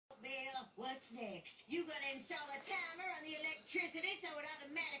What's next? You gonna install a timer on the electricity so it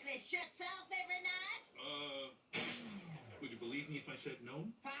automatically shuts off every night? Would you believe me if I said no?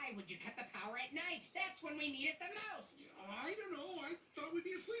 Why would you cut the power at night? That's when we need it the most. I don't know. I thought we'd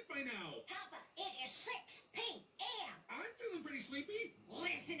be asleep by now. Papa, it is 6 p.m. I'm feeling pretty sleepy.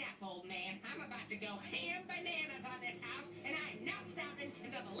 Listen up, old man. I'm about to go ham bananas on this house, and I'm not stopping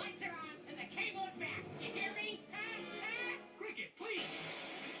until the lights are on and the cable is back. You hear me? Cricket, please.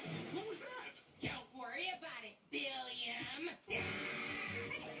 What was that? Don't worry about it, Billiam.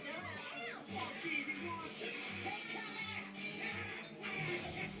 Oh, jeez, he's lost it. Hey, come here!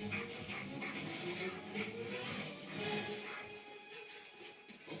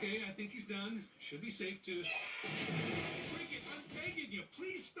 Okay, I think he's done. Should be safe to... Cricket, I'm begging you,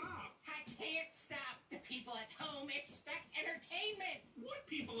 please stop. I can't stop. The people at home expect entertainment. What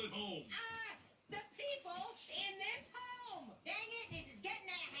people at home? Us, the people in this home. Dang it, this is getting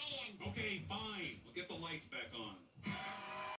out of hand. Okay, fine. We'll get the lights back on.